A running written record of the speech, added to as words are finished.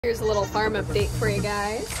Here's a little farm update for you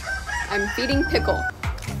guys. I'm feeding Pickle.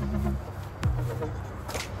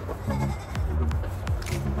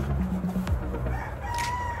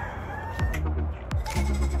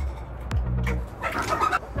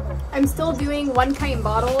 I'm still doing 1 pint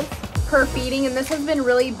bottles per feeding, and this has been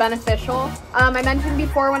really beneficial. I mentioned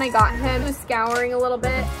before when I got him, he was scouring a little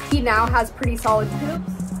bit. He now has pretty solid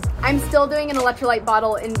poops. I'm still doing an electrolyte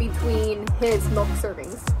bottle in between his milk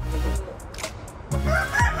servings.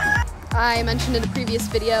 I mentioned in a previous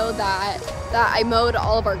video that I mowed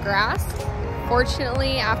all of our grass.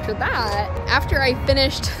 Fortunately, after I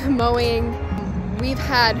finished mowing, we've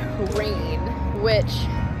had rain, which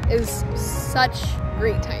is such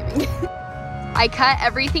great timing. I cut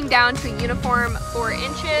everything down to a uniform 4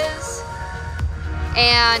 inches,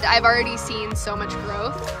 and I've already seen so much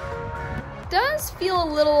growth. It does feel a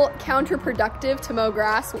little counterproductive to mow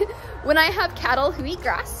grass when I have cattle who eat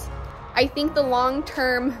grass. I think the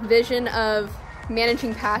long-term vision of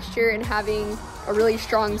managing pasture and having a really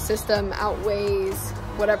strong system outweighs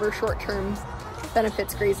whatever short-term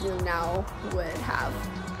benefits grazing now would have.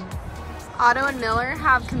 Otto and Miller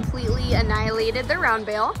have completely annihilated their round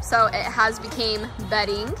bale, so it has become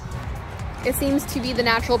bedding. It seems to be the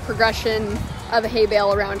natural progression of a hay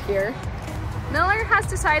bale around here. Miller has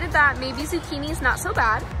decided that maybe zucchini's not so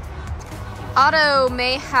bad. Otto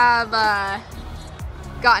may have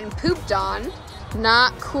gotten pooped on.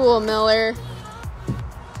 Not cool, Miller.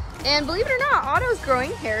 And believe it or not, Otto's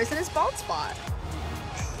growing hairs in his bald spot.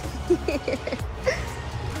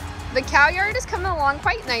 The cow yard is coming along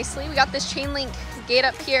quite nicely. We got this chain link gate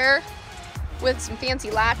up here with some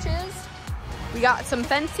fancy latches. We got some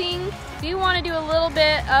fencing. Do want to do a little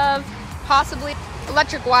bit of possibly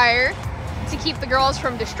electric wire to keep the girls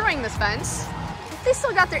from destroying this fence. They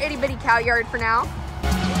still got their itty bitty cow yard for now.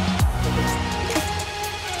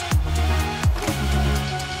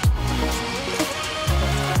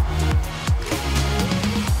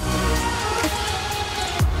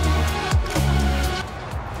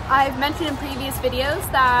 I've mentioned in previous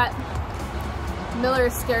videos that Miller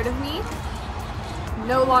is scared of me.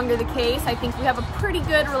 No longer the case. I think we have a pretty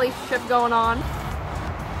good relationship going on.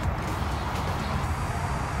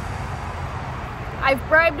 I've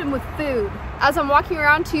bribed him with food. As I'm walking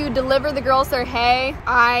around to deliver the girls their hay,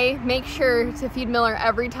 I make sure to feed Miller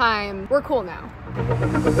every time. We're cool now.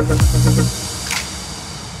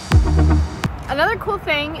 Another cool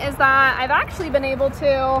thing is that I've actually been able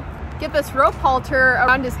to get this rope halter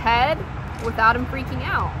around his head without him freaking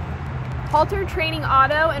out. Halter training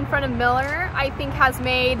Otto in front of Miller, I think, has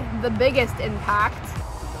made the biggest impact.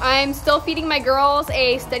 I'm still feeding my girls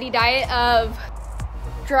a steady diet of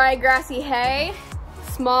dry grassy hay,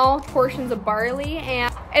 small portions of barley,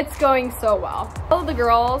 and it's going so well. All of the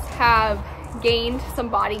girls have gained some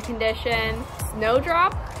body condition.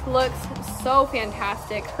 Snowdrop looks so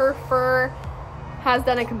fantastic. Her fur has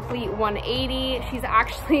done a complete 180. She's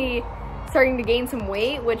actually starting to gain some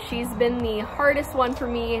weight, which she's been the hardest one for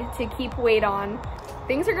me to keep weight on.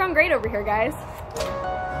 Things are going great over here, guys.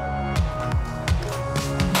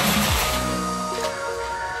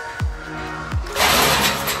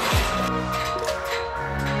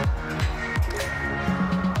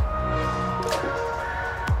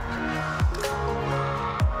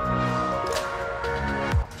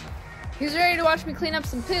 Who's ready to watch me clean up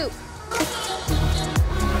some poop?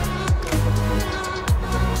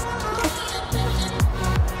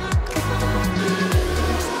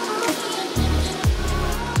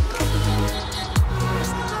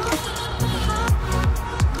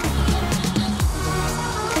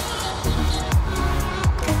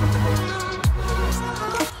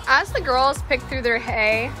 As the girls pick through their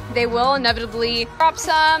hay, they will inevitably drop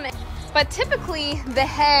some, but typically the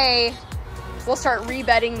hay will start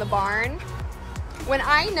rebedding the barn. When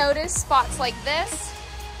I notice spots like this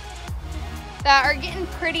that are getting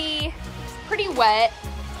pretty wet,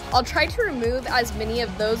 I'll try to remove as many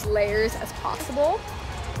of those layers as possible.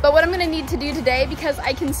 But what I'm gonna need to do today, because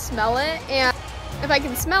I can smell it, and if I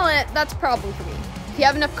can smell it, that's a problem for me. If you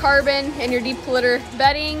have enough carbon in your deep litter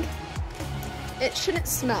bedding, it shouldn't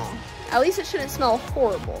smell. At least it shouldn't smell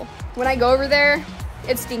horrible. When I go over there,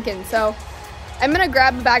 it's stinking. So I'm gonna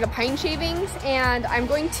grab a bag of pine shavings and I'm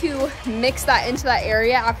going to mix that into that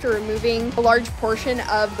area after removing a large portion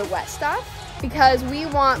of the wet stuff, because we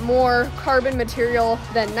want more carbon material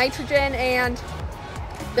than nitrogen, and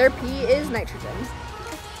their pee is nitrogen.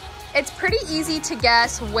 It's pretty easy to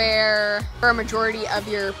guess where a majority of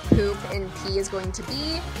your poop and pee is going to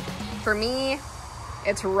be. For me,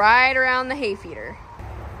 it's right around the hay feeder.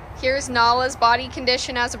 Here's Nala's body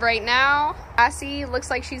condition as of right now. Cassie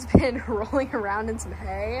looks like she's been rolling around in some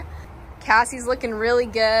hay. Cassie's looking really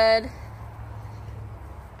good.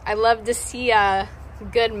 I love to see a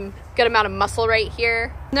good amount of muscle right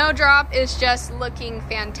here. Snowdrop is just looking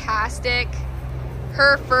fantastic.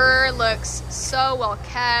 Her fur looks so well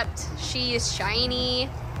kept. She is shiny.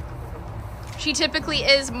 She typically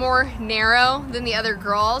is more narrow than the other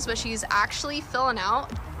girls, but she's actually filling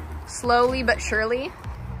out slowly but surely.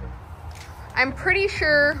 I'm pretty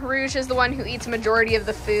sure Rouge is the one who eats a majority of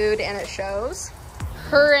the food, and it shows.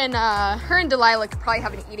 Her and Delilah could probably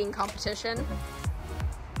have an eating competition.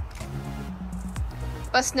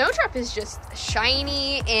 But Snowdrop is just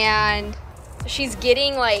shiny, and she's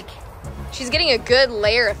getting a good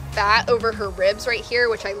layer of fat over her ribs right here,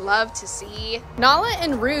 which I love to see. Nala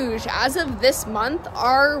and Rouge, as of this month,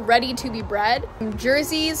 are ready to be bred.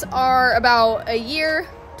 Jerseys are about a year,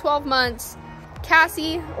 12 months.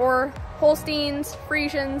 Cassie or Holsteins,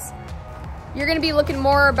 Friesians, you're gonna be looking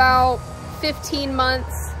more about 15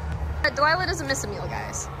 months. Delilah doesn't miss a meal,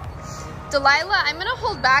 guys. Delilah, I'm gonna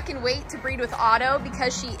hold back and wait to breed with Otto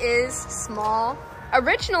because she is small.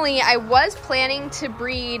 Originally, I was planning to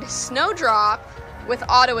breed Snowdrop with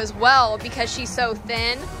Otto as well because she's so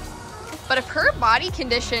thin. But if her body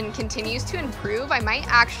condition continues to improve, I might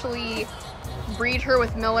actually breed her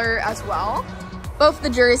with Miller as well. Both the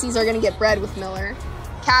Jerseys are gonna get bred with Miller.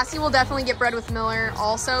 Cassie will definitely get bred with Miller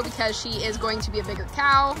also because she is going to be a bigger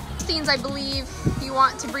cow. Holsteins, I believe, you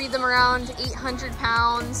want to breed them around 800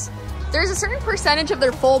 pounds. There's a certain percentage of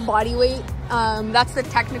their full body weight. That's the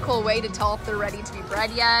technical way to tell if they're ready to be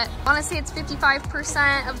bred yet. I want to say it's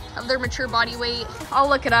 55% of their mature body weight. I'll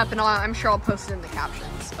look it up and I'm sure I'll post it in the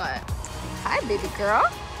captions. But hi, baby girl.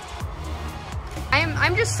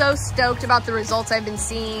 I'm just so stoked about the results I've been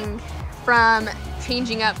seeing from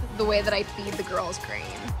changing up the way that I feed the girls grain.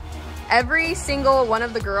 Every single one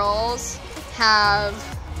of the girls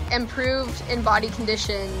have improved in body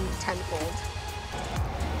condition tenfold.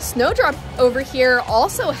 Snowdrop over here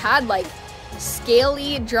also had like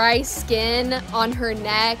scaly, dry skin on her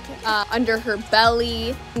neck, under her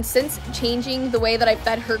belly. And since changing the way that I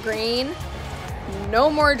fed her grain, no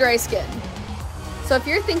more dry skin. So if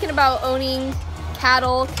you're thinking about owning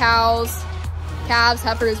cattle, cows, calves,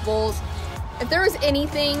 heifers, bulls, if there was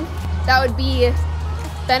anything that would be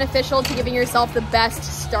beneficial to giving yourself the best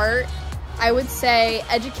start, I would say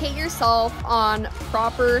educate yourself on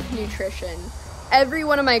proper nutrition. Every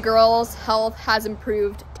one of my girls' health has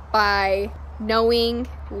improved by knowing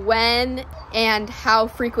when and how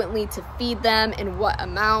frequently to feed them and what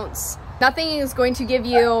amounts. Nothing is going to give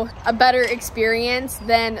you a better experience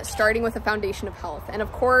than starting with a foundation of health. And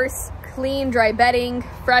of course, clean, dry bedding,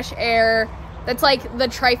 fresh air. That's like the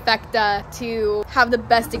trifecta to have the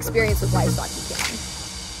best experience with livestock you can.